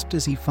gasped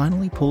as he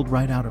finally pulled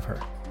right out of her.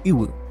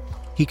 "Ew."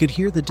 He could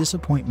hear the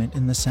disappointment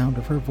in the sound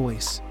of her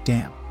voice.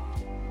 "Damn.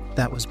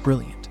 That was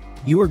brilliant.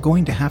 You are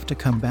going to have to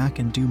come back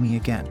and do me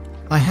again."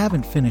 "I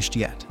haven't finished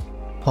yet,"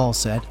 Paul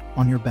said.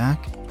 "On your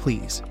back,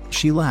 please."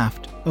 She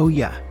laughed. "Oh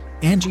yeah."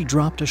 Angie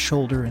dropped a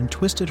shoulder and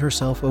twisted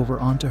herself over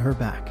onto her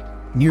back,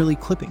 nearly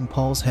clipping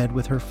Paul's head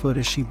with her foot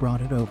as she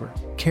brought it over.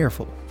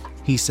 "Careful,"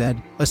 he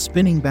said. "A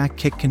spinning back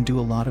kick can do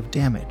a lot of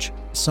damage."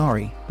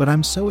 "Sorry, but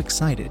I'm so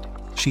excited,"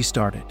 she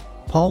started.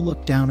 Paul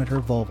looked down at her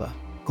vulva,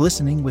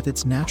 glistening with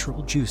its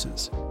natural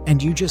juices.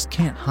 "And you just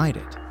can't hide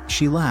it."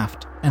 She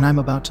laughed. "And I'm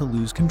about to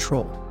lose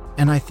control.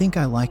 And I think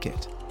I like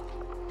it."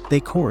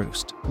 They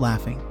chorused,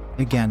 laughing.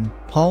 Again,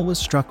 Paul was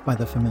struck by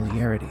the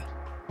familiarity.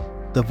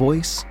 The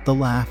voice, the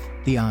laugh,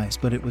 the eyes,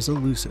 but it was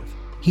elusive.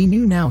 He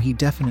knew now he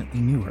definitely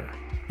knew her,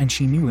 and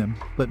she knew him,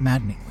 but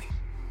maddeningly.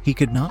 He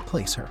could not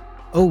place her.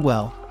 "Oh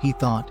well," he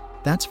thought,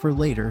 "that's for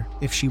later,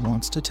 if she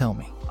wants to tell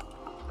me.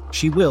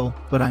 She will,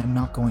 but I am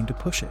not going to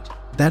push it."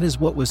 That is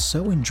what was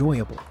so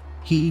enjoyable.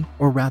 He,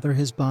 or rather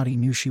his body,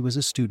 knew she was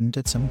a student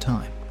at some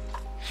time.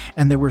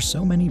 And there were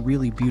so many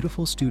really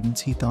beautiful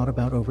students he thought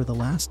about over the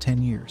last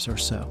 10 years or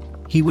so.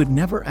 He would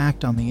never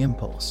act on the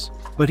impulse,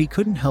 but he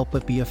couldn't help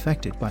but be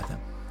affected by them.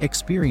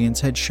 Experience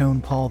had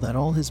shown Paul that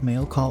all his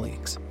male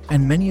colleagues,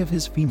 and many of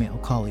his female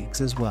colleagues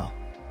as well,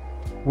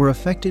 were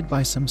affected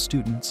by some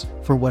students,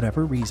 for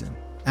whatever reason.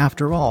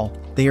 After all,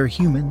 they are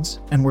humans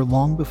and were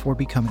long before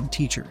becoming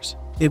teachers.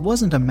 It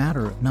wasn't a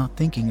matter of not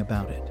thinking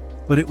about it,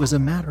 but it was a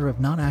matter of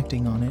not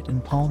acting on it,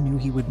 and Paul knew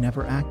he would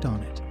never act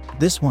on it.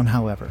 This one,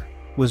 however,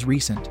 was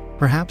recent,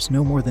 perhaps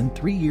no more than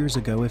 3 years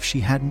ago if she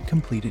hadn't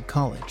completed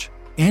college.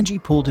 Angie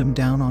pulled him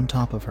down on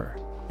top of her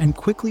and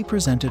quickly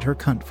presented her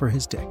cunt for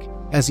his dick.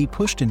 As he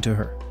pushed into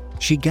her,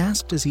 she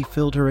gasped as he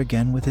filled her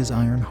again with his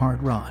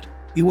iron-hard rod.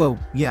 "Ew, oh,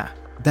 yeah,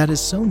 that is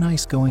so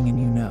nice going in,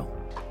 you know."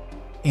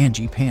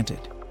 Angie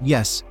panted.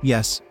 Yes,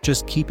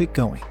 just keep it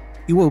going."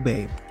 "Ew, oh,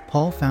 babe,"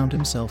 Paul found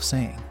himself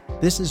saying.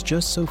 "This is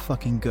just so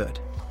fucking good."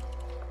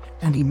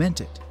 And he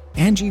meant it.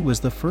 Angie was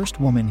the first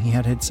woman he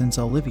had had since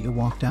Olivia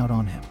walked out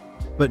on him.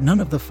 But none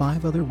of the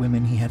 5 other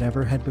women he had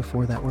ever had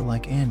before that were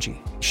like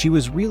Angie. She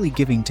was really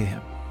giving to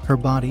him. Her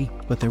body,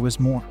 but there was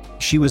more.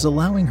 She was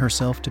allowing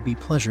herself to be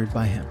pleasured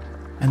by him.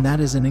 And that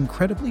is an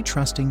incredibly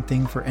trusting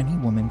thing for any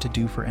woman to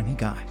do for any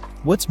guy.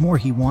 What's more,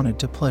 he wanted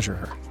to pleasure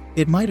her.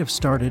 It might have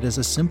started as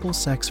a simple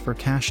sex for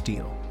cash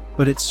deal,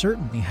 but it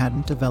certainly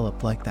hadn't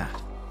developed like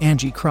that.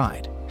 Angie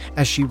cried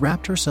as she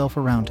wrapped herself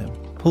around him,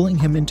 pulling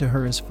him into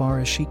her as far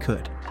as she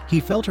could. He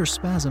felt her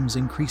spasms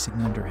increasing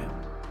under him,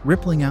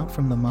 rippling out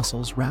from the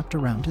muscles wrapped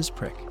around his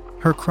prick.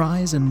 Her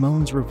cries and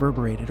moans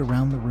reverberated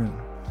around the room,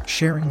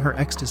 sharing her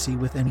ecstasy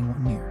with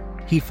anyone near.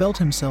 He felt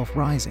himself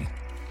rising,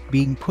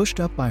 being pushed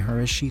up by her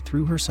as she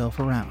threw herself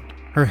around,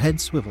 her head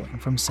swiveling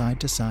from side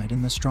to side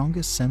in the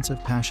strongest sense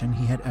of passion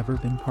he had ever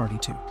been party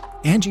to.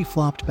 Angie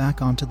flopped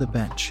back onto the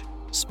bench,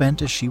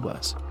 spent as she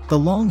was. The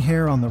long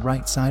hair on the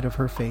right side of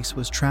her face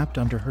was trapped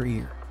under her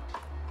ear,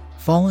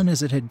 fallen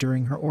as it had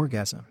during her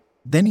orgasm.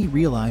 Then he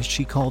realized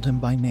she called him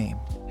by name,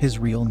 his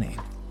real name.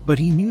 But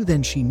he knew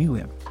then she knew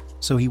him,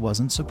 so he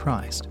wasn't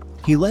surprised.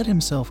 He let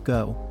himself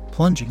go,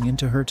 plunging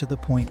into her to the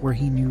point where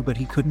he knew but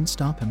he couldn't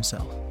stop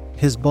himself.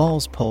 His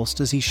balls pulsed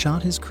as he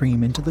shot his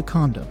cream into the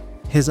condom.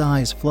 His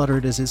eyes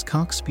fluttered as his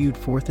cock spewed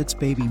forth its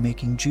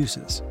baby-making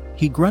juices.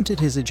 He grunted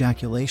his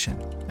ejaculation,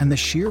 and the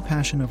sheer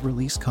passion of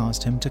release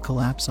caused him to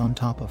collapse on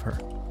top of her.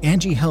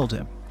 Angie held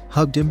him,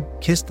 hugged him,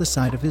 kissed the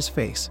side of his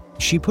face.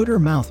 She put her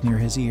mouth near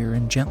his ear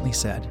and gently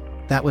said,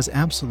 "That was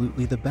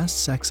absolutely the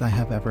best sex I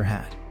have ever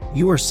had.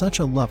 You are such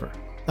a lover,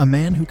 a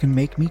man who can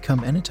make me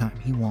come anytime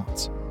he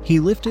wants." He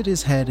lifted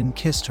his head and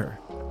kissed her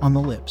on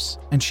the lips,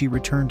 and she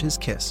returned his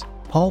kiss.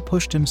 Paul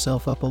pushed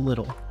himself up a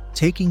little,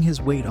 taking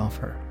his weight off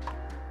her.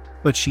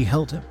 But she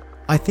held him.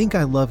 "I think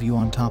I love you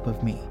on top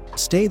of me.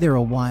 Stay there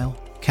a while,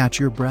 catch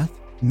your breath."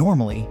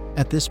 Normally,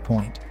 at this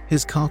point,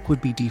 his cock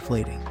would be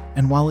deflating,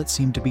 and while it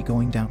seemed to be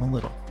going down a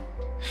little,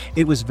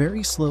 it was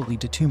very slowly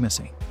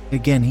detumescing.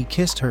 Again he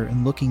kissed her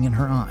and looking in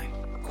her eye,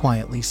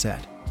 quietly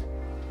said,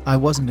 "I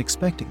wasn't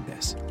expecting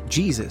this.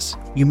 Jesus,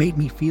 you made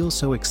me feel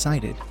so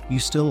excited. You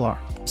still are.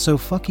 So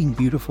fucking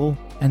beautiful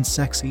and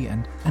sexy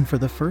and for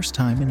the first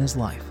time in his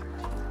life."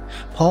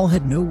 Paul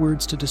had no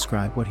words to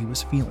describe what he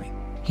was feeling.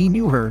 He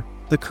knew her,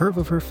 the curve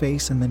of her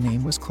face and the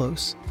name was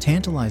close,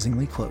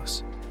 tantalizingly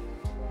close.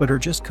 But her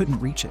just couldn't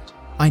reach it.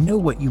 "I know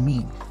what you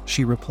mean,"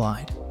 she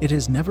replied. "It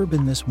has never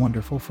been this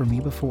wonderful for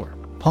me before."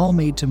 Paul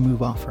made to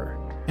move off her,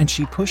 and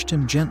she pushed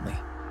him gently,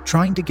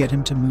 trying to get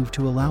him to move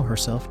to allow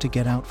herself to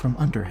get out from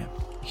under him.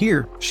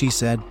 "Here," she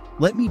said,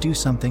 "let me do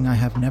something I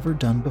have never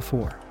done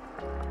before."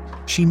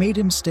 She made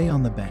him stay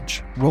on the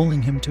bench,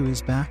 rolling him to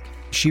his back.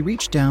 She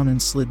reached down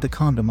and slid the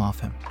condom off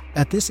him.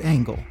 At this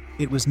angle,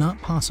 it was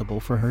not possible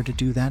for her to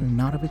do that and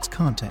not of its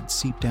contents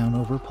seep down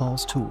over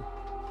Paul's tool,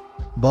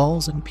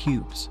 balls and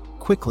pubes.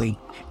 Quickly,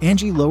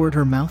 Angie lowered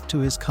her mouth to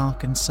his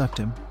cock and sucked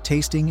him,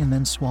 tasting and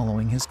then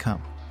swallowing his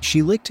cum.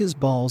 She licked his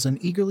balls and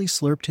eagerly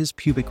slurped his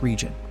pubic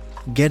region,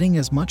 getting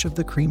as much of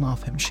the cream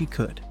off him she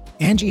could.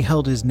 Angie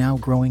held his now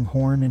growing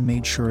horn and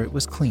made sure it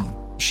was clean.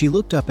 She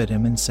looked up at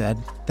him and said,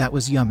 "That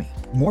was yummy.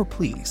 More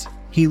please."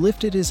 He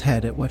lifted his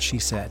head at what she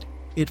said.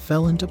 It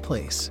fell into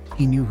place.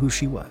 He knew who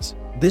she was.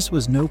 This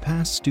was no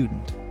past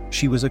student.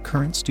 She was a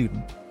current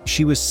student.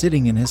 She was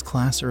sitting in his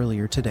class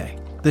earlier today.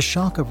 The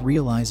shock of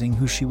realizing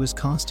who she was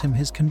cost him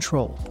his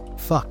control.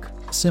 "Fuck,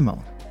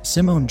 Simone."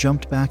 Simone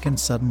jumped back and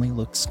suddenly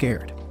looked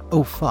scared.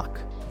 "Oh fuck,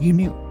 you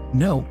knew?"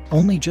 "No,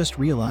 only just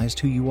realized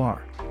who you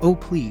are." "Oh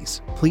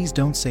please, please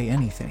don't say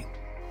anything."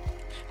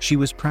 She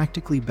was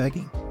practically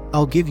begging.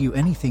 "I'll give you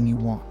anything you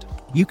want.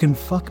 You can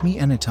fuck me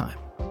anytime.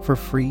 For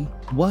free."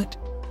 "What?"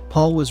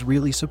 Paul was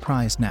really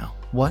surprised now.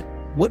 "What?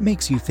 What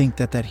makes you think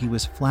that he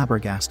was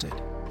flabbergasted?"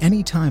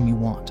 "Anytime you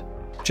want.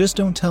 Just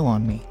don't tell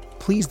on me.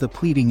 Please." The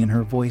pleading in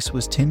her voice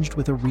was tinged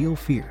with a real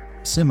fear.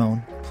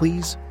 "Simone,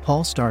 please,"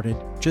 Paul started.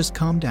 "Just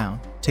calm down,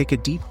 take a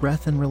deep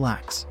breath and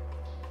relax."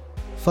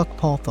 Fuck,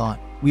 Paul thought.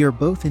 We are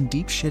both in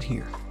deep shit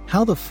here.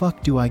 How the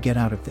fuck do I get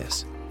out of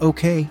this?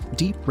 Okay,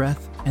 deep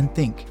breath and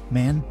think,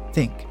 man,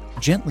 think.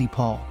 Gently,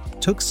 Paul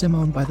took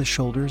Simone by the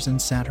shoulders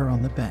and sat her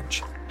on the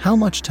bench. "How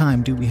much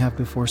time do we have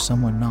before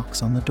someone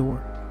knocks on the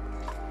door?"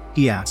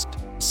 he asked.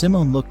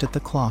 Simone looked at the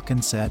clock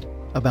and said,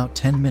 "About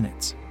 10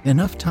 minutes.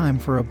 Enough time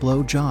for a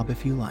blow job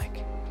if you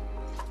like."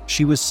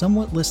 She was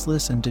somewhat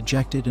listless and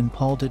dejected, and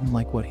Paul didn't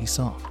like what he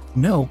saw.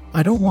 "No,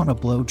 I don't want a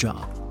blow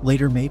job.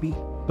 Later maybe,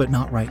 but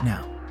not right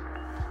now."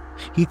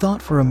 He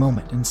thought for a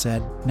moment and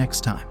said,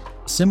 "Next time."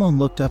 Simone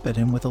looked up at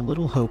him with a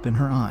little hope in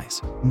her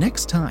eyes.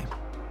 "Next time?"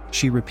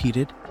 she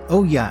repeated.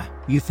 "Oh yeah,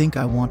 you think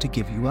I want to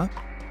give you up?"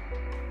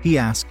 he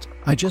asked.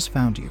 "I just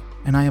found you,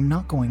 and I am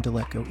not going to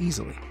let go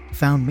easily."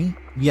 "Found me?"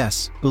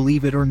 "Yes,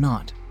 believe it or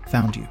not,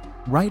 found you.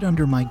 Right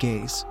under my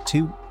gaze,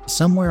 too.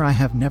 Somewhere I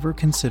have never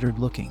considered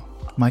looking.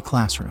 My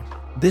classroom."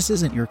 "This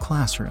isn't your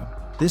classroom.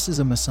 This is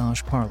a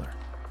massage parlor.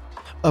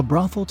 A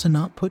brothel, to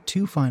not put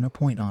too fine a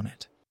point on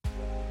it."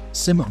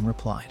 Simone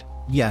replied.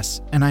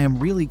 "Yes, and I am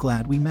really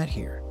glad we met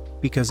here,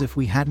 because if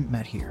we hadn't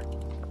met here,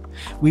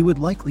 we would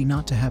likely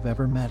not to have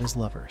ever met as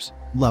lovers."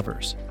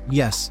 "Lovers.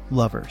 Yes,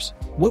 lovers.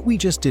 What we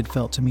just did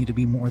felt to me to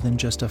be more than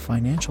just a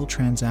financial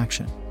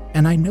transaction.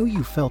 And I know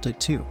you felt it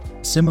too."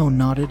 Simone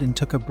nodded and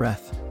took a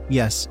breath.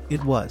 "Yes,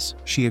 it was,"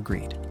 she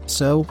agreed.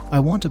 "So, I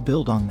want to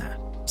build on that.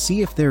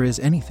 See if there is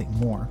anything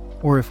more,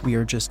 or if we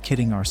are just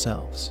kidding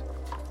ourselves."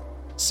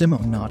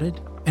 Simone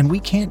nodded. "And we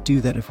can't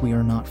do that if we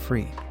are not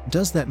free.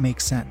 Does that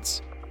make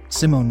sense?"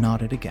 Simone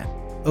nodded again.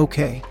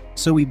 "Okay,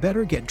 so we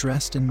better get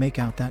dressed and make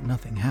out that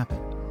nothing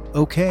happened."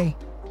 "Okay."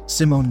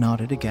 Simone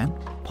nodded again.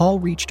 Paul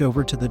reached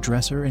over to the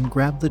dresser and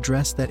grabbed the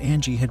dress that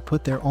Angie had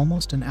put there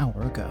almost an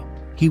hour ago.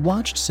 He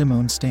watched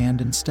Simone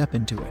stand and step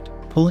into it,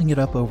 pulling it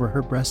up over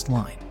her breast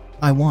line.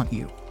 I want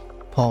you,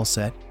 Paul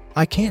said.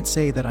 I can't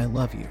say that I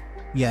love you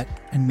yet,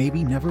 and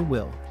maybe never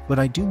will, but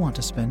I do want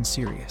to spend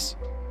serious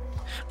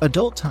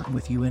adult time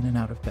with you in and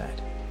out of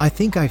bed. I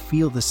think I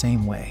feel the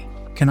same way.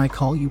 Can I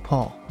call you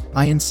Paul?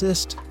 I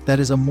insist. That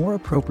is a more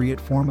appropriate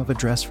form of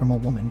address from a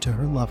woman to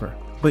her lover.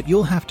 But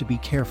you'll have to be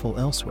careful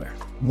elsewhere.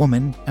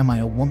 Woman, am I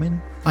a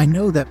woman? I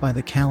know that by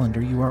the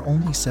calendar you are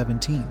only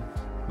 17.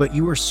 But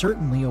you are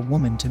certainly a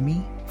woman to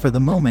me. For the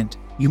moment,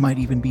 you might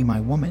even be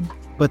my woman.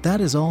 But that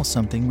is all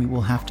something we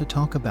will have to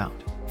talk about.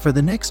 For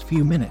the next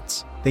few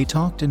minutes, they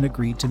talked and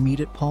agreed to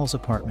meet at Paul's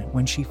apartment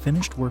when she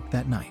finished work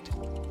that night.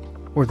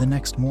 Or the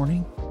next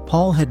morning,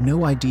 Paul had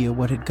no idea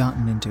what had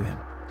gotten into him.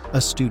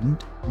 A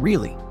student?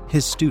 Really,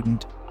 his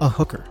student, a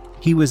hooker.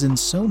 He was in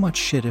so much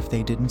shit if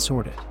they didn't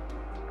sort it.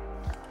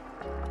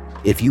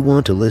 If you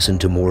want to listen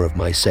to more of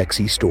my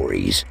sexy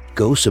stories,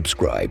 go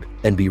subscribe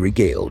and be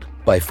regaled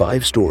by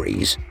 5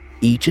 stories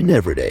each and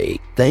every day.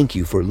 Thank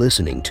you for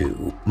listening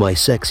to My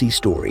Sexy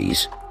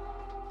Stories.